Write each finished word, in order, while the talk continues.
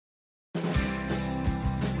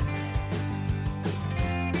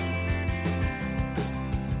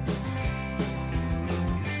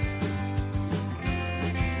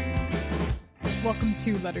Welcome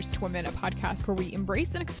to Letters to Women, a podcast where we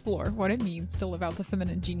embrace and explore what it means to live out the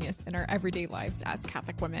feminine genius in our everyday lives as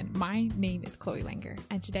Catholic women. My name is Chloe Langer,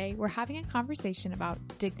 and today we're having a conversation about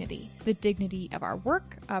dignity. The dignity of our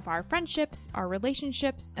work, of our friendships, our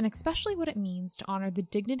relationships, and especially what it means to honor the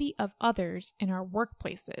dignity of others in our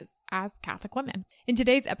workplaces as Catholic women. In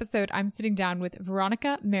today's episode, I'm sitting down with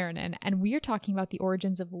Veronica Marinin, and we are talking about the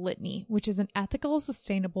origins of Litny, which is an ethical,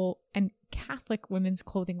 sustainable, and Catholic women's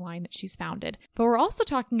clothing line that she's founded. But we're also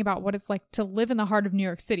talking about what it's like to live in the heart of New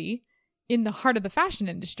York City, in the heart of the fashion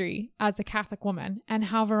industry as a Catholic woman, and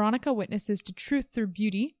how Veronica witnesses to truth through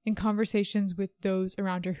beauty in conversations with those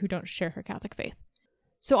around her who don't share her Catholic faith.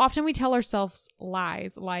 So often we tell ourselves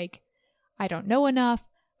lies like, I don't know enough,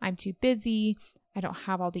 I'm too busy, I don't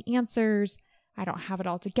have all the answers, I don't have it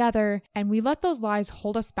all together, and we let those lies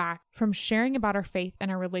hold us back from sharing about our faith and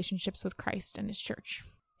our relationships with Christ and His church.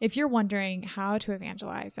 If you're wondering how to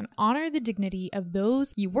evangelize and honor the dignity of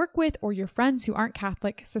those you work with or your friends who aren't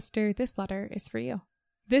Catholic, sister, this letter is for you.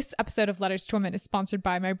 This episode of Letters to Women is sponsored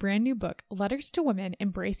by my brand new book, Letters to Women,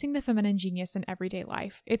 Embracing the Feminine Genius in Everyday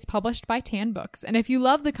Life. It's published by Tan Books, and if you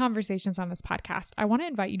love the conversations on this podcast, I want to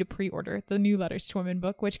invite you to pre-order the new Letters to Women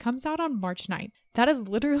book, which comes out on March 9th. That is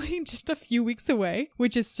literally just a few weeks away,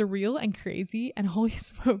 which is surreal and crazy, and holy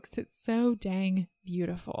smokes, it's so dang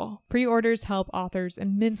beautiful. Pre-orders help authors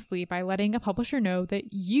immensely by letting a publisher know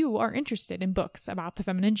that you are interested in books about the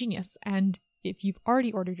feminine genius, and if you've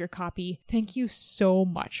already ordered your copy, thank you so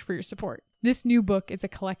much for your support. This new book is a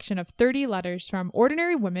collection of 30 letters from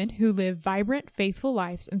ordinary women who live vibrant, faithful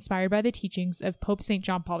lives inspired by the teachings of Pope St.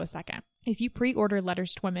 John Paul II. If you pre-order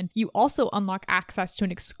Letters to Women, you also unlock access to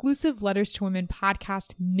an exclusive Letters to Women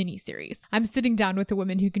podcast mini-series. I'm sitting down with the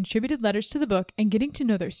women who contributed letters to the book and getting to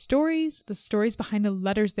know their stories, the stories behind the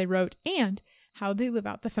letters they wrote, and how they live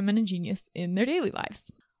out the feminine genius in their daily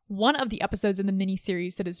lives. One of the episodes in the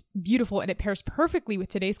mini-series that is beautiful and it pairs perfectly with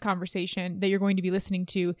today's conversation that you're going to be listening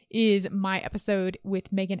to is my episode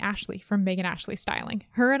with Megan Ashley from Megan Ashley Styling.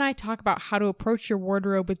 Her and I talk about how to approach your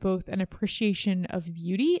wardrobe with both an appreciation of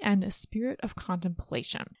beauty and a spirit of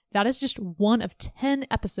contemplation. That is just one of 10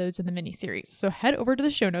 episodes in the mini-series. So head over to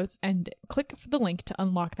the show notes and click for the link to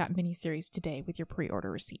unlock that mini-series today with your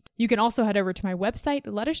pre-order receipt. You can also head over to my website,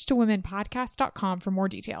 letterstowomenpodcast.com, for more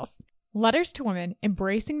details. Letters to Women,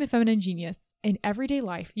 Embracing the Feminine Genius in Everyday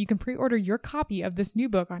Life. You can pre-order your copy of this new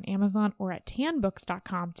book on Amazon or at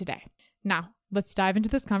tanbooks.com today. Now, let's dive into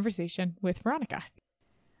this conversation with Veronica.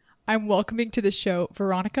 I'm welcoming to the show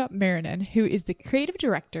Veronica Marinin, who is the creative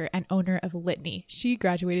director and owner of Litny. She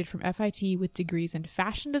graduated from FIT with degrees in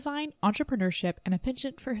fashion design, entrepreneurship, and a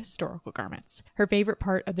penchant for historical garments. Her favorite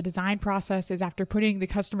part of the design process is after putting the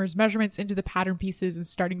customer's measurements into the pattern pieces and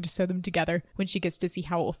starting to sew them together when she gets to see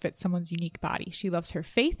how it will fit someone's unique body. She loves her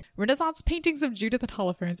faith, Renaissance paintings of Judith and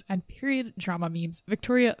Holofernes, and period drama memes.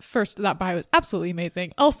 Victoria, first, that bio is absolutely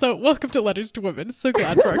amazing. Also, welcome to Letters to Women. So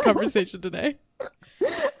glad for our conversation today.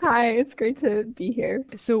 Hi, it's great to be here.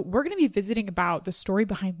 So we're going to be visiting about the story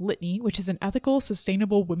behind Litny, which is an ethical,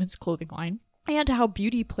 sustainable women's clothing line, and how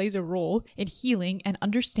beauty plays a role in healing and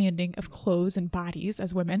understanding of clothes and bodies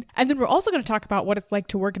as women. And then we're also going to talk about what it's like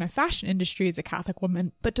to work in a fashion industry as a Catholic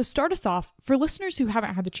woman. But to start us off, for listeners who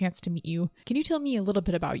haven't had the chance to meet you, can you tell me a little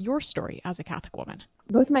bit about your story as a Catholic woman?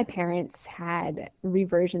 Both my parents had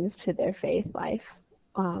reversions to their faith life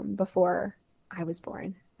before I was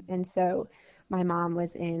born. And so my mom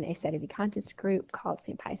was in a sedevacantist group called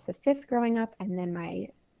St. Pius V growing up, and then my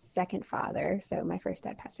second father, so my first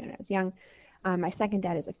dad passed away when I was young, my second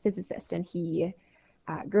dad is a physicist, and he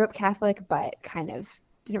grew up Catholic, but kind of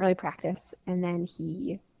didn't really practice, and then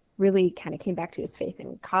he really kind of came back to his faith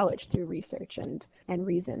in college through research and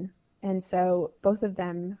reason. And so both of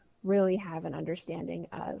them really have an understanding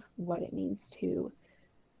of what it means to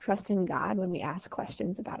trust in God when we ask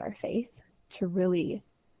questions about our faith, to really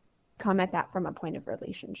come at that from a point of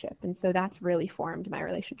relationship. And so that's really formed my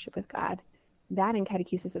relationship with God. That and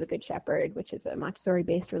Catechesis of the Good Shepherd, which is a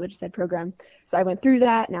Montessori-based religious ed program. So I went through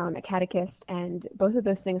that. Now I'm a catechist. And both of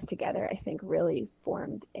those things together, I think, really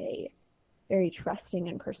formed a very trusting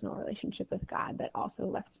and personal relationship with God that also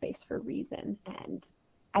left space for reason. And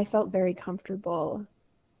I felt very comfortable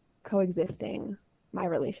coexisting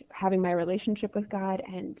having my relationship with God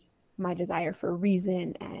and my desire for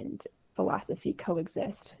reason and philosophy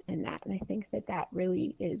coexist in that. And I think that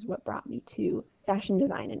really is what brought me to fashion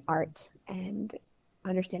design and art and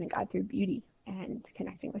understanding God through beauty and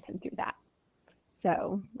connecting with Him through that.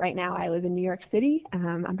 So right now I live in New York City.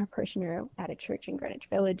 I'm a parishioner at a church in Greenwich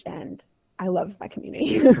Village, and I love my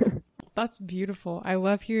community. That's beautiful. I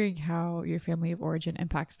love hearing how your family of origin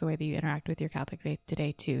impacts the way that you interact with your Catholic faith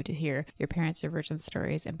today, too, to hear your parents' reversion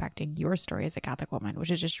stories impacting your story as a Catholic woman,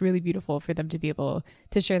 which is just really beautiful for them to be able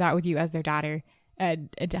to share that with you as their daughter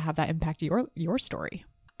and to have that impact your story.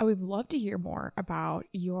 I would love to hear more about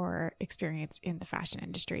your experience in the fashion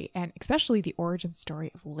industry and especially the origin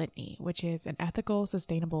story of Litni, which is an ethical,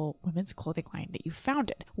 sustainable women's clothing line that you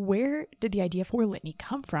founded. Where did the idea for Litni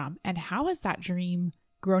come from, and how has that dream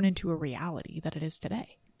grown into a reality that it is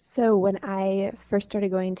today? So when I first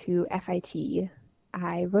started going to FIT,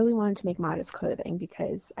 I really wanted to make modest clothing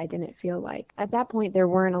because I didn't feel like at that point there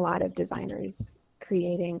weren't a lot of designers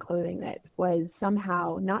creating clothing that was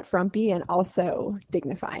somehow not frumpy and also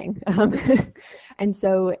dignifying. And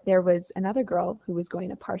so there was another girl who was going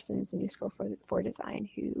to Parsons, the New School for Design,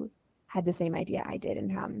 who had the same idea I did.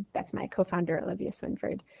 And that's my co-founder, Olivia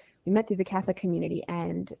Swinford. We met through the Catholic community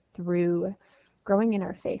and through growing in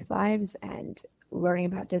our faith lives and learning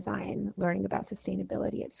about design, learning about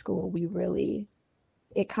sustainability at school,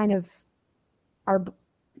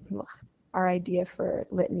 our idea for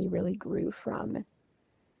Litni really grew from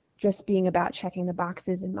just being about checking the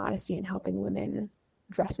boxes and modesty and helping women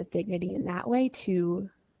dress with dignity in that way to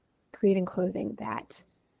creating clothing that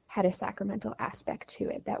had a sacramental aspect to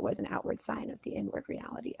it, that was an outward sign of the inward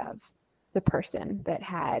reality of the person, that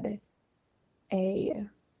had a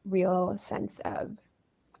real sense of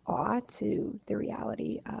awe to the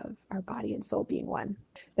reality of our body and soul being one.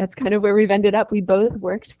 That's kind of where we've ended up. We both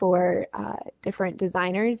worked for different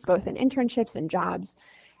designers, both in internships and jobs,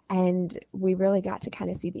 and we really got to kind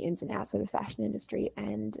of see the ins and outs of the fashion industry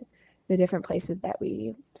and the different places that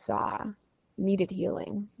we saw needed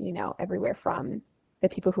healing, everywhere from the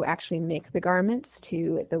people who actually make the garments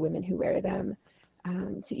to the women who wear them,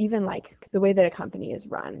 to even like the way that a company is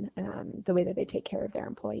run, the way that they take care of their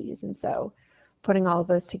employees. And so putting all of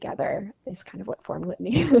those together is kind of what formed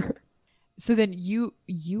Litni. So then you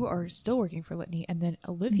are still working for Litni, and then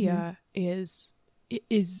Olivia is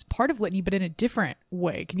part of Litni, but in a different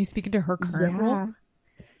way. Can you speak into her current role?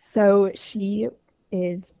 So she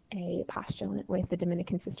is a postulant with the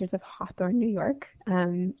Dominican Sisters of Hawthorne, New York.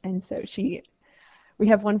 And so we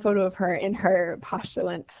have one photo of her in her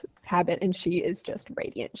postulant habit, and she is just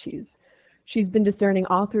radiant. She's been discerning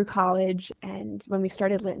all through college. And when we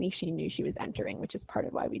started Litni, she knew she was entering, which is part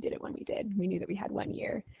of why we did it when we did. We knew that we had 1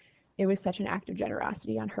 year. It was such an act of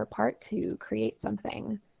generosity on her part to create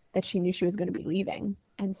something that she knew she was going to be leaving.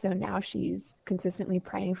 And so now she's consistently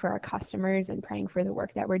praying for our customers and praying for the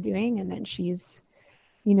work that we're doing. And then she's,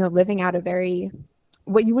 living out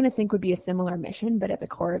what you wouldn't think would be a similar mission, but at the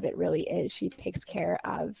core of it really is. She takes care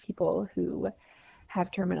of people who have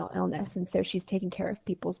terminal illness. And so she's taking care of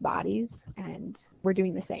people's bodies, and we're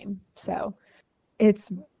doing the same. So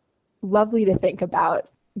it's lovely to think about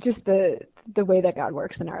just the way that God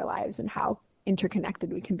works in our lives and how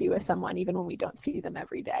interconnected we can be with someone even when we don't see them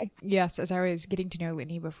every day. Yes, as I was getting to know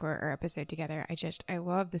Litni before our episode together, I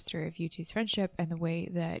love the story of you two's friendship and the way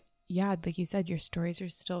that, like you said, your stories are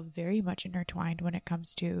still very much intertwined when it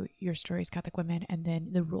comes to your stories, Catholic women, and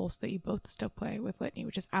then the roles that you both still play with Litni,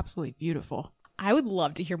 which is absolutely beautiful. I would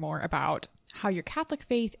love to hear more about how your Catholic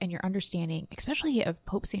faith and your understanding, especially of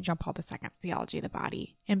Pope St. John Paul II's theology of the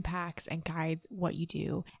body, impacts and guides what you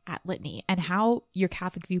do at Litni, and how your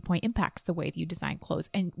Catholic viewpoint impacts the way that you design clothes.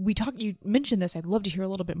 And you mentioned this, I'd love to hear a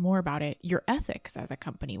little bit more about it. Your ethics as a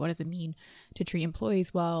company, what does it mean to treat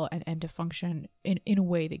employees well and to function in a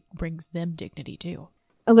way that brings them dignity too?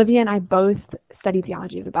 Olivia and I both studied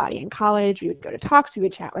theology of the body in college. We would go to talks. We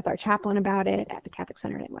would chat with our chaplain about it at the Catholic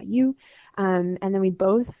Center at NYU. And then we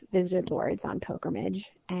both visited Lourdes on pilgrimage,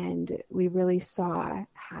 and we really saw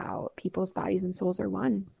how people's bodies and souls are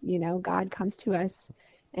one. God comes to us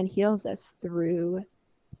and heals us through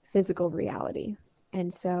physical reality.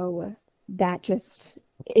 And so that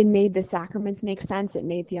it made the sacraments make sense. It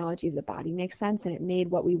made theology of the body make sense. And it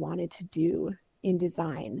made what we wanted to do in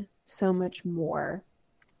design so much more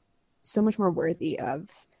worthy of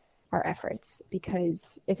our efforts,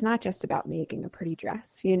 because it's not just about making a pretty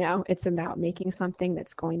dress, it's about making something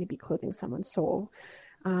that's going to be clothing someone's soul,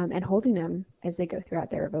 and holding them as they go throughout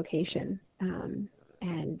their vocation,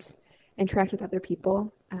 and interact with other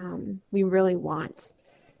people. We really want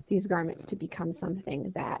these garments to become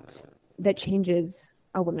something that changes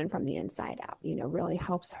a woman from the inside out, really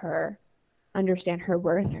helps her understand her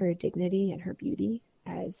worth, her dignity, and her beauty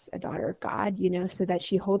as a daughter of God, so that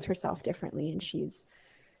she holds herself differently, and she's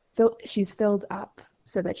filled up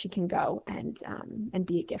so that she can go and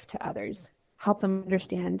be a gift to others, help them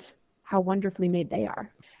understand how wonderfully made they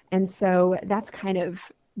are. And so that's kind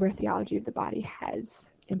of where theology of the body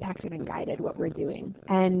has impacted and guided what we're doing.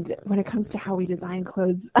 And when it comes to how we design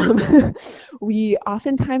clothes, we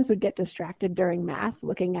oftentimes would get distracted during Mass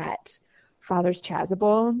looking at Father's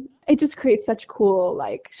chasuble. It just creates such cool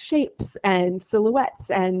like shapes and silhouettes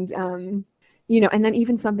and, and then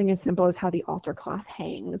even something as simple as how the altar cloth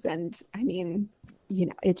hangs. And I mean,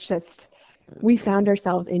 it's just, we found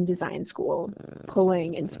ourselves in design school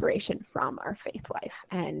pulling inspiration from our faith life.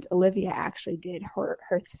 And Olivia actually did her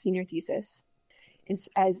senior thesis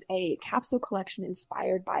as a capsule collection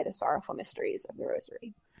inspired by the sorrowful mysteries of the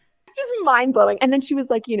Rosary. Just mind blowing. And then she was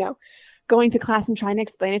like, going to class and trying to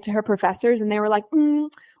explain it to her professors. And they were like,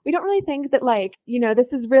 we don't really think that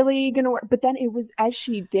this is really going to work. But then it was, as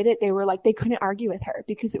she did it, they were like, they couldn't argue with her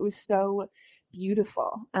because it was so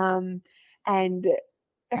beautiful. And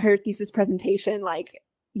her thesis presentation,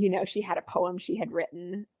 she had a poem she had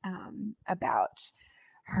written about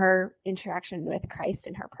her interaction with Christ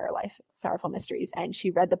in her prayer life, Sorrowful Mysteries. And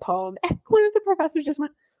she read the poem, and one of the professors just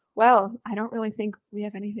went, well, I don't really think we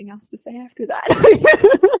have anything else to say after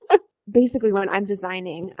that. Basically, when I'm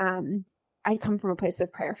designing, I come from a place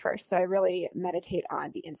of prayer first. So I really meditate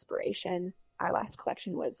on the inspiration. Our last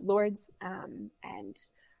collection was Lourdes, and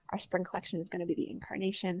our spring collection is going to be the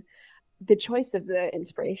Incarnation. The choice of the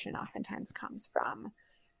inspiration oftentimes comes from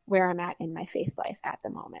where I'm at in my faith life at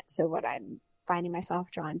the moment. So what I'm finding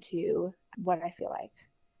myself drawn to, what I feel like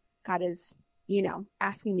God is,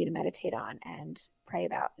 asking me to meditate on and pray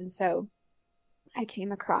about. And so I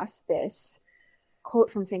came across this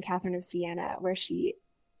quote from St. Catherine of Siena, where she,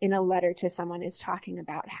 in a letter to someone, is talking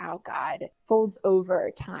about how God folds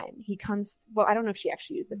over time. He comes, well, I don't know if she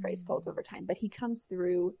actually used the phrase folds over time, but he comes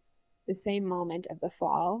through the same moment of the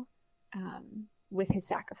fall with his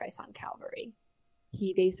sacrifice on Calvary.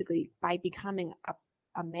 He basically, by becoming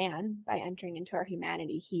a man, by entering into our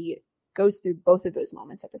humanity, he goes through both of those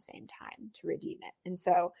moments at the same time to redeem it. And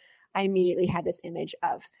so I immediately had this image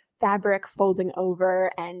of fabric folding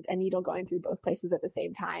over and a needle going through both places at the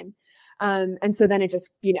same time. And so then it just,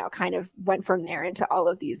 kind of went from there into all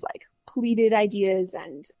of these like pleated ideas,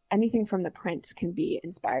 and anything from the print can be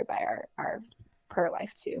inspired by our prayer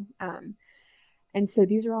life too. And so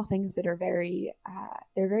these are all things that are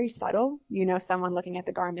they're very subtle. Someone looking at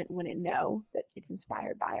the garment wouldn't know that it's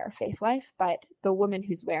inspired by our faith life, but the woman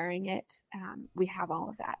who's wearing it, we have all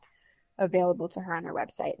of that available to her on our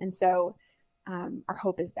website. And so our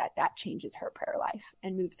hope is that changes her prayer life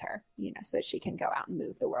and moves her, so that she can go out and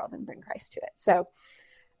move the world and bring Christ to it. So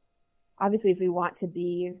obviously, if we want to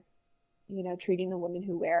be, treating the women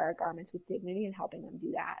who wear our garments with dignity and helping them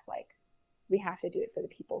do that, we have to do it for the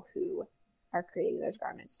people who are creating those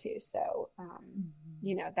garments too. So,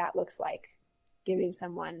 that looks like giving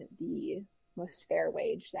someone the most fair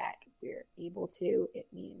wage that we're able to. It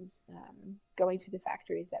means going to the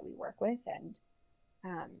factories that we work with and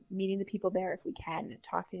meeting the people there if we can,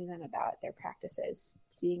 talking to them about their practices,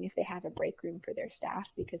 seeing if they have a break room for their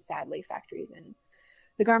staff, because sadly factories in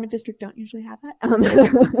the garment district don't usually have that.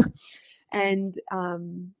 And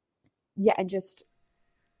just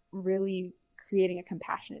really creating a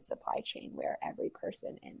compassionate supply chain where every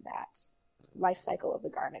person in that life cycle of the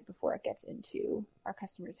garment before it gets into our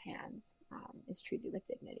customers' hands is treated with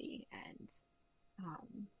dignity and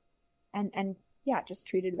just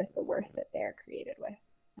treated with the worth that they're created with.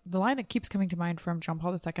 The line that keeps coming to mind from John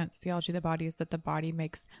Paul II's Theology of the Body is that the body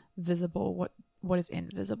makes visible what is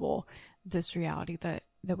invisible, this reality that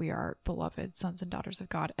we are beloved sons and daughters of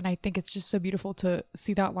God. And I think it's just so beautiful to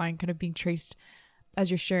see that line kind of being traced as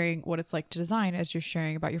you're sharing what it's like to design, as you're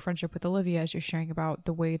sharing about your friendship with Olivia, as you're sharing about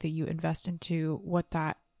the way that you invest into what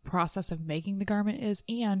that process of making the garment is,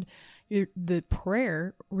 and the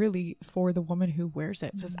prayer really for the woman who wears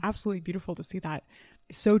it. So it's absolutely beautiful to see that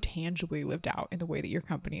so tangibly lived out in the way that your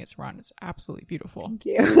company is run. It's absolutely beautiful. Thank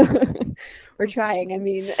you. We're trying. I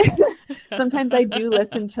mean, sometimes I do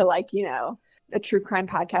listen to a true crime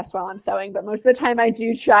podcast while I'm sewing, but most of the time I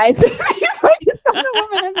do try to be focused on the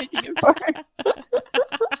woman I'm making it for.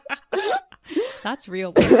 That's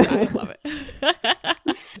real. I love it.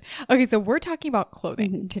 Okay, so we're talking about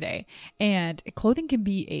clothing today, and clothing can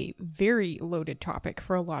be a very loaded topic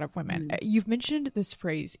for a lot of women. You've mentioned this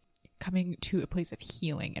phrase, coming to a place of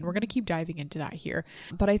healing, and we're going to keep diving into that here.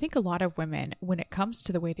 But I think a lot of women, when it comes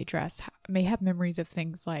to the way they dress, may have memories of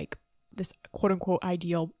things like this quote unquote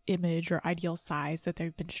ideal image or ideal size that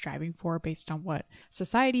they've been striving for based on what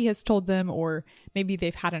society has told them, or maybe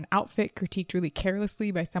they've had an outfit critiqued really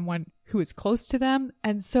carelessly by someone who is close to them.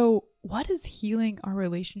 And so what does healing our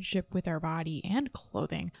relationship with our body and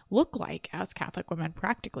clothing look like as Catholic women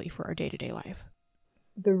practically for our day-to-day life?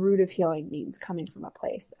 The root of healing means coming from a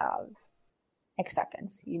place of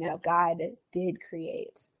acceptance. You know, God did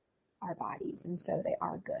create our bodies, and so they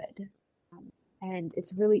are good. And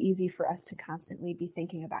it's really easy for us to constantly be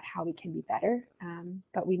thinking about how we can be better.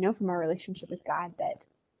 But we know from our relationship with God that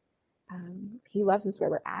he loves us where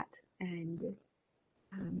we're at. And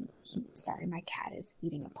sorry, my cat is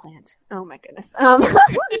eating a plant. Oh my goodness.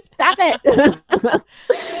 Stop it.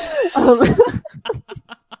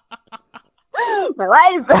 My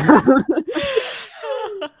life.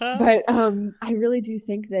 But I really do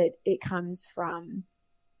think that it comes from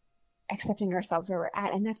accepting ourselves where we're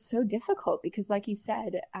at. And that's so difficult because, like you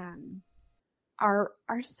said, our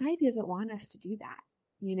society doesn't want us to do that.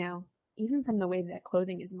 You know, even from the way that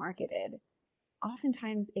clothing is marketed,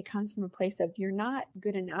 oftentimes it comes from a place of you're not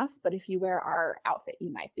good enough, but if you wear our outfit,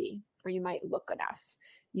 you might be, or you might look enough.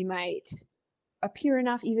 You might appear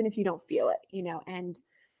enough, even if you don't feel it, you know. And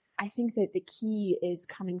I think that the key is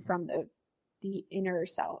coming from the inner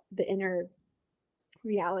self, the inner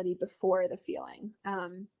reality before the feeling.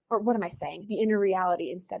 Or what am I saying? The inner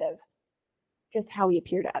reality instead of just how we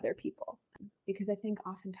appear to other people. Because I think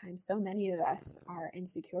oftentimes so many of us are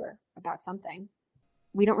insecure about something.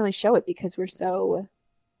 We don't really show it because we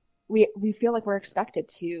feel like we're expected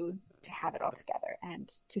to have it all together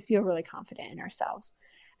and to feel really confident in ourselves.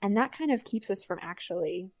 And that kind of keeps us from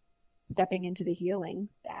actually stepping into the healing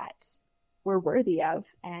that we're worthy of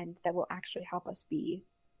and that will actually help us be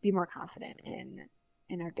more confident in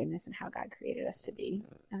our goodness and how God created us to be.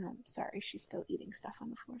 Sorry, she's still eating stuff on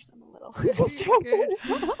the floor, so I'm a little distracted.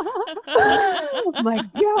 Oh my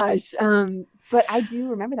gosh. But I do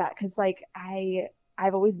remember that because like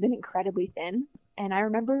I've always been incredibly thin. And I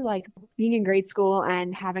remember like being in grade school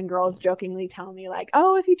and having girls jokingly tell me like,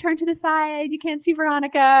 oh, if you turn to the side, you can't see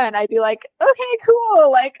Veronica. And I'd be like, okay,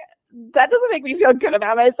 cool. Like that doesn't make me feel good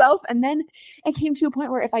about myself. And then it came to a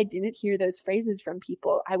point where if I didn't hear those phrases from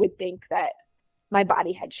people, I would think that my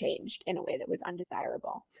body had changed in a way that was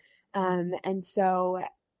undesirable. And so,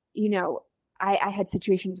 you know, I had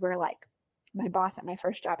situations where like my boss at my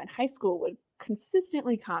first job in high school would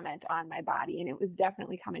consistently comment on my body. And it was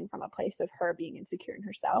definitely coming from a place of her being insecure in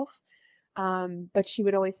herself. But she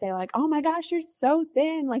would always say like, oh my gosh, you're so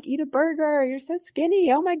thin, like eat a burger. You're so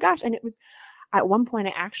skinny. Oh my gosh. And it was at one point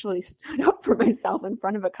I actually stood up for myself in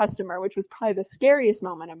front of a customer, which was probably the scariest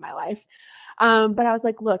moment of my life. But I was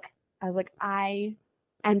like, look, I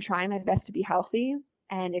am trying my best to be healthy,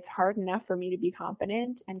 and it's hard enough for me to be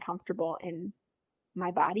confident and comfortable in my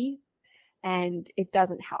body. And it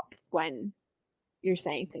doesn't help when you're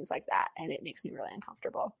saying things like that. And it makes me really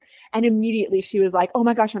uncomfortable. And immediately she was like, oh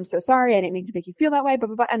my gosh, I'm so sorry. I didn't mean to make you feel that way, blah,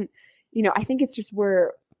 blah, blah. And, you know, I think it's just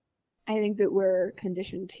I think that we're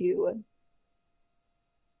conditioned to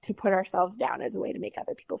put ourselves down as a way to make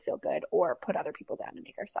other people feel good, or put other people down to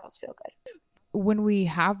make ourselves feel good. When we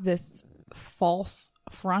have this false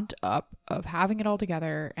front up of having it all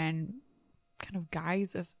together and kind of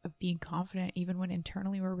guise of being confident, even when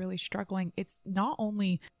internally we're really struggling, it's not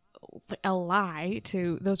only a lie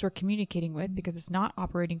to those we're communicating with because it's not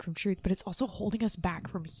operating from truth, but it's also holding us back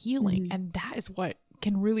from healing. Mm-hmm. And that is what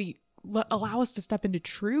can really allow us to step into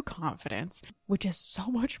true confidence, which is so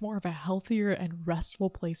much more of a healthier and restful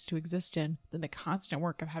place to exist in than the constant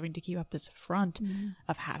work of having to keep up this front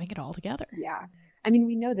of having it all together. Yeah. I mean,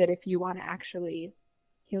 we know that if you want to actually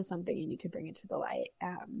heal something, you need to bring it to the light.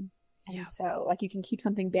 And so like you can keep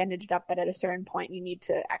something bandaged up, but at a certain point you need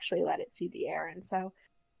to actually let it see the air. And so,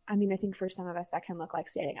 I mean, I think for some of us that can look like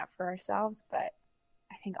standing up for ourselves, but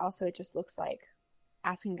I think also it just looks like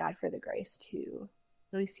asking God for the grace to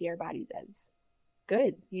really see our bodies as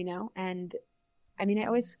good, you know? And I mean, I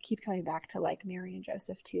always keep coming back to like Mary and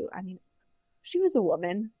Joseph too. I mean, she was a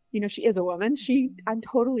woman, you know, she is a woman. I'm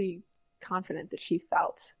totally confident that she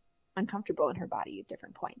felt uncomfortable in her body at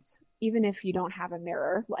different points. Even if you don't have a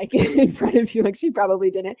mirror like in front of you, like she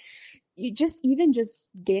probably didn't. Even just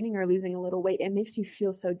gaining or losing a little weight, it makes you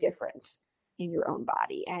feel so different in your own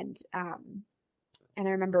body. And I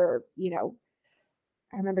remember, you know,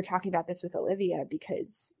 talking about this with Olivia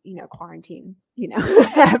because, you know, quarantine, you know,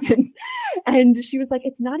 happens. And she was like,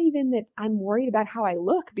 it's not even that I'm worried about how I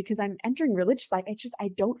look because I'm entering religious life. It's just, I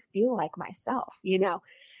don't feel like myself, you know?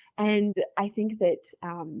 And I think that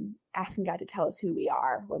asking God to tell us who we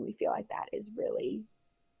are when we feel like that is really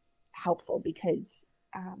helpful because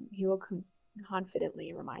he will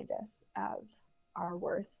confidently remind us of our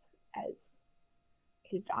worth as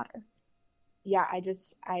his daughter. Yeah,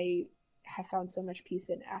 I have found so much peace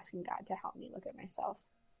in asking God to help me look at myself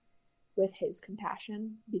with his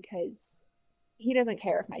compassion because he doesn't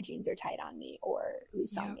care if my jeans are tight on me or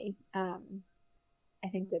loose on me. I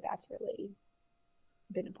think that that's really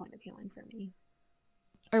been a point of healing for me.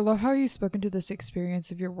 I love how you've spoken to this experience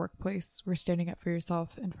of your workplace where standing up for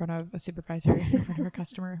yourself in front of a supervisor, in front of a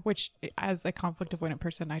customer, which as a conflict avoidant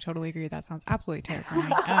person, I totally agree. That sounds absolutely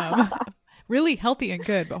terrifying. Really healthy and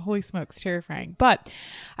good, but holy smokes, terrifying. But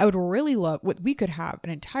I would really love what we could have an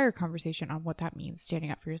entire conversation on what that means, standing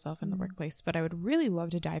up for yourself in the workplace. But I would really love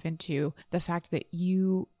to dive into the fact that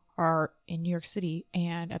you are in New York City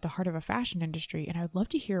and at the heart of a fashion industry. And I would love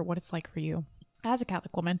to hear what it's like for you as a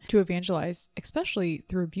Catholic woman to evangelize, especially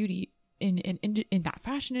through beauty in that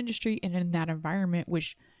fashion industry and in that environment,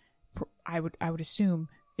 which I would assume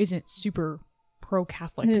isn't super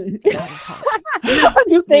pro-Catholic.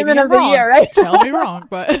 Understatement of the year, right? Tell me wrong,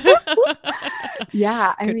 but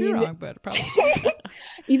yeah, I could mean, be wrong, but probably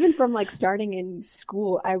even from like starting in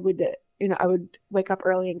school, I would wake up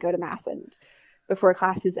early and go to mass and before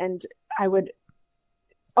classes, and I would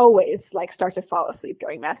always like start to fall asleep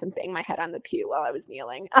during mass and bang my head on the pew while I was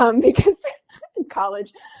kneeling, because in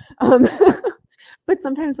college, but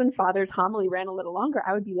sometimes when Father's homily ran a little longer,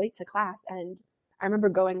 I would be late to class. And I remember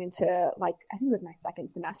going into like, I think it was my second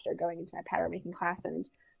semester going into my pattern making class, and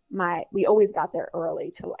we always got there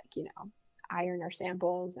early to like, iron our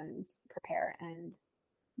samples and prepare. And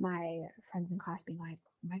my friends in class being like,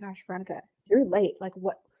 oh my gosh, Veronica, you're late. Like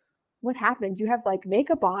what happened? You have like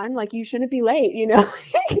makeup on, like you shouldn't be late,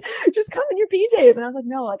 just come in your PJs. And I was like,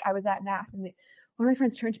 no, like I was at mass. And one of my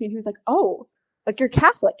friends turned to me and he was like, oh, like you're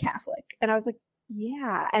Catholic. And I was like,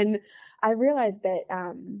 yeah. And I realized that,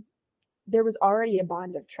 there was already a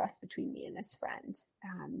bond of trust between me and this friend.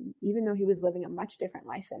 Even though he was living a much different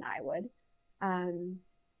life than I would,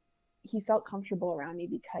 he felt comfortable around me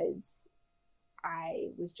because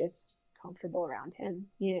I was just comfortable around him,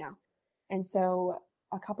 And so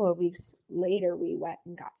a couple of weeks later, we went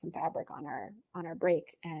and got some fabric on our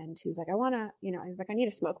break, and he was like, he was like, I need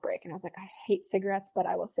a smoke break. And I was like, I hate cigarettes, but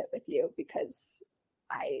I will sit with you because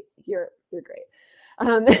you're great.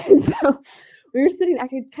 And so we were sitting, I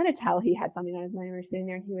could kind of tell he had something on his mind. We were sitting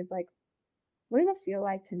there and he was like, what does it feel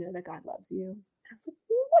like to know that God loves you? I was like,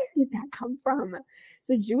 where did that come from? It's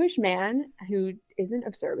a Jewish man who isn't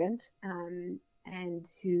observant, and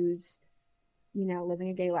who's, living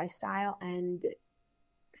a gay lifestyle and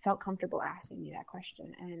felt comfortable asking me that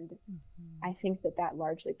question. And I think that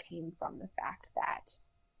largely came from the fact that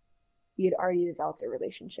we had already developed a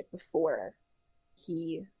relationship before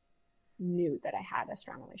he knew that I had a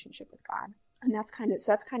strong relationship with God. And that's kind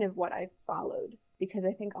of what I followed, because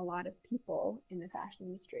I think a lot of people in the fashion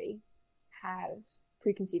industry have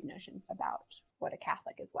preconceived notions about what a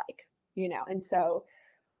Catholic is like, and so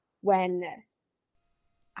when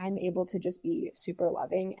I'm able to just be super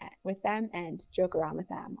loving with them and joke around with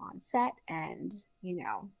them on set and,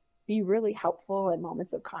 be really helpful in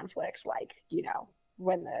moments of conflict, like,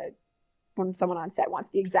 when someone on set wants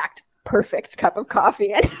the exact perfect cup of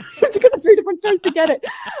coffee and you have to go to 3 different stores to get it.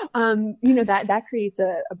 That creates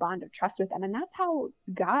a bond of trust with them. And that's how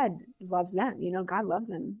God loves them. God loves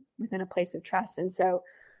them within a place of trust. And so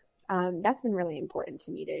that's been really important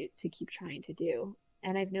to me to keep trying to do.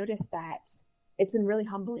 And I've noticed that it's been really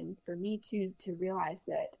humbling for me to realize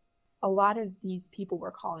that a lot of these people were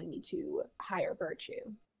calling me to higher virtue,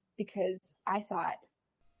 because I thought,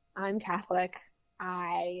 I'm Catholic,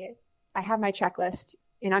 I have my checklist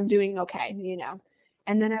and I'm doing okay,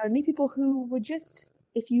 and then I would meet people who would just,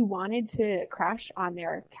 if you wanted to crash on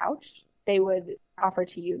their couch, they would offer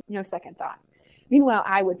to you no second thought. Meanwhile,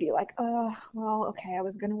 I would be like, oh, well, okay, I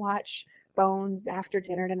was going to watch Bones after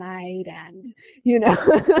dinner tonight, and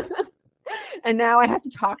and now I have to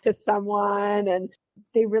talk to someone. And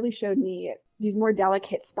they really showed me these more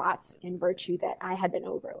delicate spots in virtue that I had been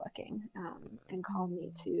overlooking, and called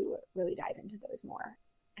me to really dive into those more.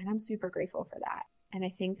 And I'm super grateful for that. And I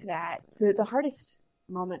think that the hardest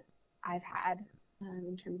moment I've had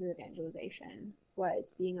in terms of evangelization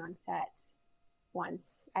was being on set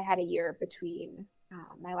once. I had a year between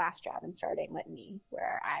my last job and starting Litany,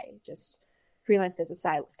 where I just freelanced as a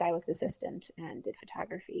stylist assistant and did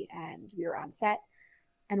photography, and we were on set.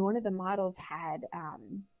 And one of the models had,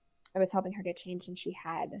 I was helping her get changed, and she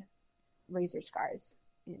had razor scars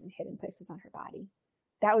in hidden places on her body.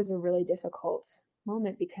 That was a really difficult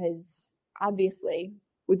moment because obviously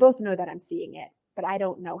we both know that I'm seeing it, but I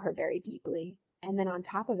don't know her very deeply. And then on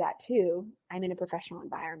top of that too, I'm in a professional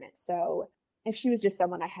environment. So if she was just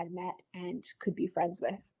someone I had met and could be friends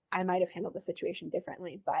with, I might have handled the situation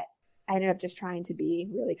differently. But I ended up just trying to be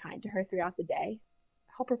really kind to her throughout the day,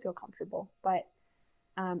 help her feel comfortable. But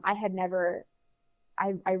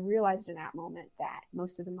I realized in that moment that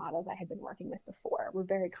most of the models I had been working with before were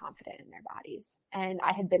very confident in their bodies. And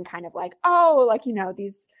I had been kind of like, oh, like,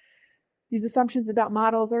 these these assumptions about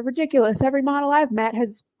models are ridiculous. Every model I've met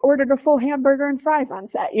has ordered a full hamburger and fries on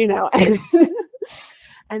set, you know?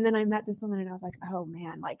 And then I met this woman and I was like, oh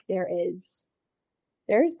man, like there is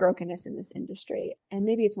brokenness in this industry, and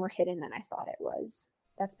maybe it's more hidden than I thought it was.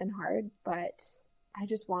 That's been hard, but I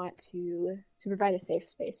just want to provide a safe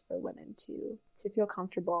space for women to feel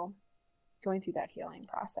comfortable going through that healing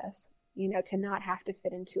process, you know, to not have to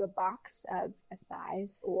fit into a box of a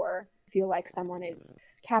size or feel like someone is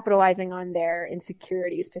capitalizing on their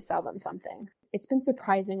insecurities to sell them something. It's been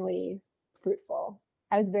surprisingly fruitful.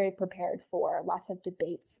 I was very prepared for lots of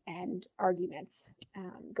debates and arguments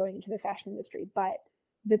going into the fashion industry, but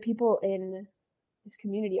the people in this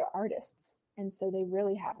community are artists. And so they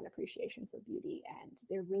really have an appreciation for beauty, and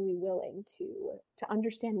they're really willing to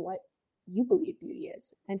understand what you believe beauty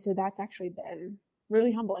is. And so that's actually been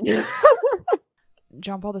really humbling.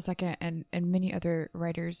 John Paul II and many other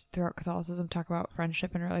writers throughout Catholicism talk about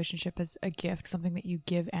friendship and relationship as a gift, something that you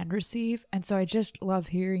give and receive. And so I just love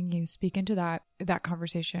hearing you speak into that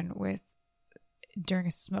conversation during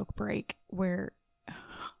a smoke break, where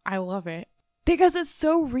I love it because it's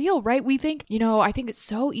so real, right? We think, I think it's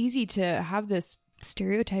so easy to have this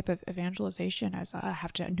stereotype of evangelization as I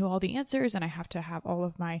have to know all the answers and I have to have all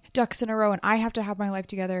of my ducks in a row and I have to have my life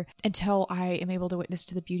together until I am able to witness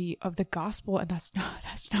to the beauty of the gospel. And that's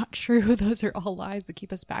not true. Those are all lies that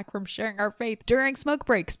keep us back from sharing our faith during smoke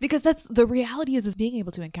breaks, because that's the reality is being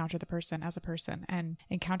able to encounter the person as a person and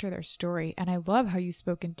encounter their story. And I love how you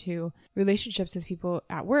spoke into relationships with people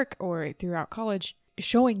at work or throughout college,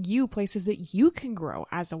 showing you places that you can grow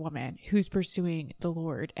as a woman who's pursuing the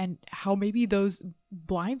Lord, and how maybe those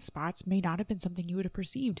blind spots may not have been something you would have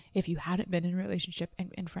perceived if you hadn't been in a relationship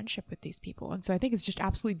and friendship with these people. And so I think it's just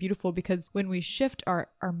absolutely beautiful, because when we shift our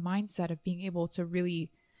mindset of being able to really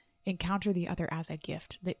encounter the other as a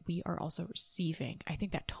gift that we are also receiving, I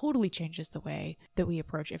think that totally changes the way that we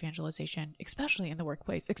approach evangelization, especially in the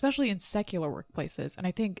workplace, especially in secular workplaces. And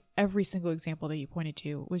I think every single example that you pointed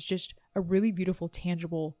to was just a really beautiful,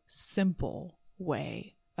 tangible, simple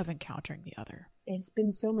way of encountering the other. It's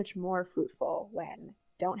been so much more fruitful when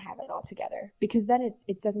don't have it all together, because then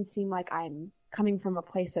it doesn't seem like I'm coming from a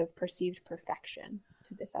place of perceived perfection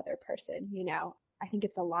to this other person. I think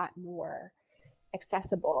it's a lot more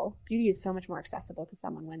accessible. Beauty is so much more accessible to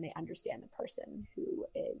someone when they understand the person who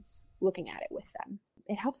is looking at it with them.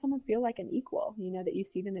 It helps someone feel like an equal, that you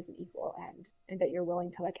see them as an equal, and that you're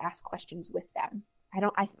willing to ask questions with them.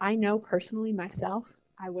 I know personally myself,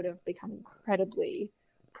 I would have become incredibly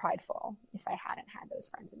prideful if I hadn't had those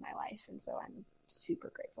friends in my life. And so I'm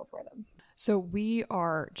super grateful for them. So we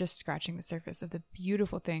are just scratching the surface of the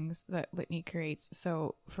beautiful things that Litany creates.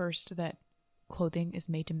 So first, that clothing is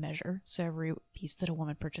made to measure. So every piece that a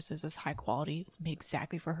woman purchases is high quality. It's made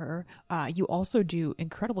exactly for her. You also do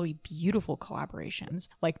incredibly beautiful collaborations,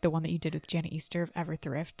 like the one that you did with Janet Easter of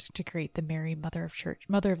Everthrift to create the Mary Mother of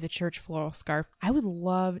the Church floral scarf. I would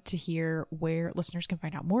love to hear where listeners can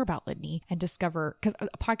find out more about Litany and discover, because a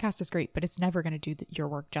podcast is great, but it's never going to do your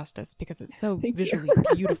work justice because it's so visually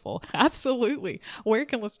beautiful. Absolutely. Where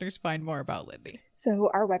can listeners find more about Litany? So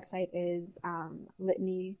our website is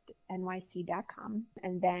litanynyc.com.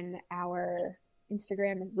 And then our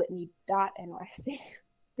Instagram is litany.nyc.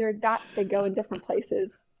 There are dots that go in different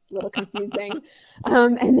places. It's a little confusing.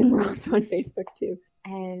 And then we're also on Facebook too.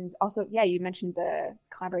 And also, you mentioned the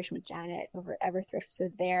collaboration with Janet over at Everthrift. So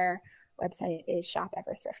their website is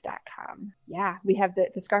shopeverthrift.com. Yeah, we have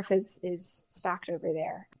the scarf is stocked over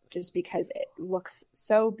there just because it looks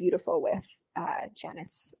so beautiful with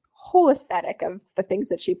Janet's whole aesthetic of the things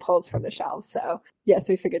that she pulls from the shelves. So yes,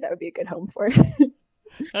 we figured that would be a good home for it.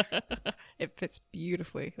 It fits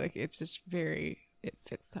beautifully. It's just it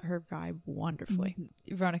fits her vibe wonderfully.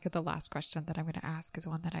 Mm-hmm. Veronica, the last question that I'm going to ask is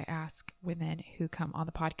one that I ask women who come on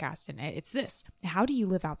the podcast, and it's this: how do you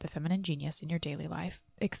live out the feminine genius in your daily life,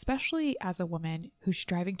 especially as a woman who's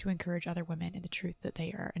striving to encourage other women in the truth that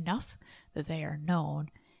they are enough, that they are known,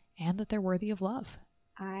 and that they're worthy of love?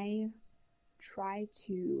 I try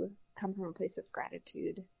to come from a place of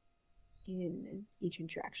gratitude in each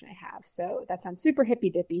interaction I have. So that sounds super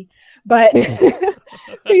hippy dippy, but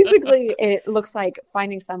basically it looks like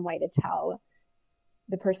finding some way to tell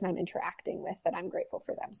the person I'm interacting with that I'm grateful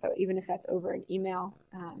for them. So even if that's over an email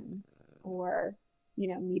or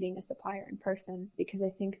meeting a supplier in person, because I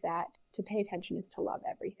think that to pay attention is to love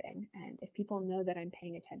everything. And if people know that I'm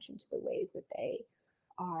paying attention to the ways that they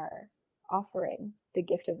are offering the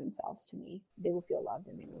gift of themselves to me, they will feel loved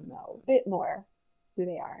and they will know a bit more who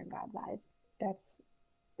they are in God's eyes. That's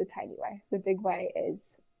the tiny way. The big way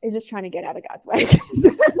is is just trying to get out of God's way.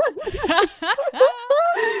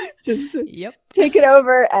 Just take it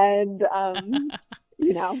over and,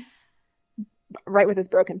 write with his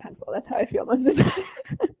broken pencil. That's how I feel most of the time.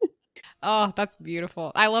 Oh, that's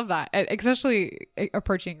beautiful. I love that. Especially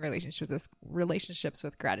approaching relationships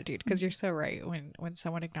with gratitude, because you're so right. When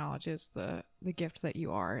someone acknowledges the gift that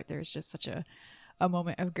you are, there's just such a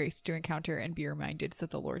moment of grace to encounter and be reminded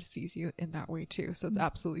that the Lord sees you in that way too. So it's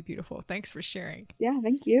absolutely beautiful. Thanks for sharing. Yeah,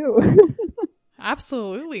 thank you.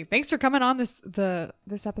 Absolutely. Thanks for coming on this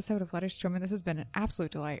episode of Letters to Women. This has been an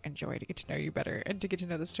absolute delight and joy to get to know you better and to get to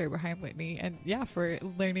know the story behind Litany, and for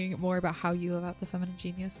learning more about how you live out the feminine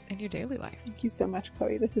genius in your daily life. Thank you so much,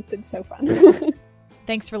 Chloe. This has been so fun.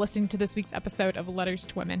 Thanks for listening to this week's episode of Letters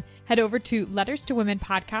to Women. Head over to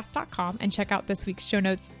letterstowomenpodcast.com and check out this week's show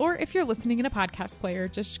notes. Or if you're listening in a podcast player,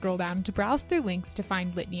 just scroll down to browse through links to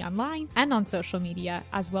find Litany online and on social media,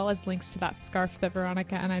 as well as links to that scarf that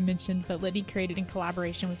Veronica and I mentioned that Litany created in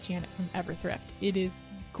collaboration with Janet from Everthrift. It is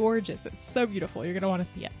gorgeous. It's so beautiful. You're going to want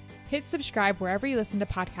to see it. Hit subscribe wherever you listen to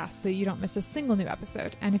podcasts so you don't miss a single new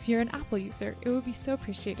episode. And if you're an Apple user, it would be so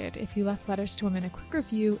appreciated if you left Letters to Women a quick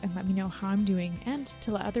review and let me know how I'm doing, and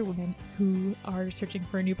to let other women who are searching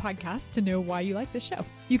for a new podcast to know why you like this show.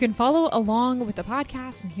 You can follow along with the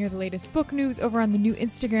podcast and hear the latest book news over on the new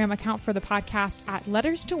Instagram account for the podcast at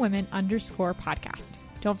letterstowomen_podcast.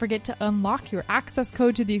 Don't forget to unlock your access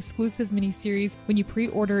code to the exclusive miniseries when you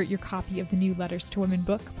pre-order your copy of the new Letters to Women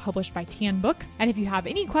book published by Tan Books. And if you have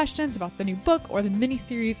any questions about the new book or the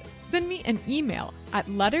miniseries, send me an email at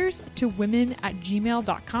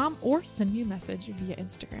letterstowomen@gmail.com or send me a message via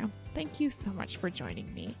Instagram. Thank you so much for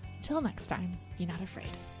joining me. Till next time, be not afraid.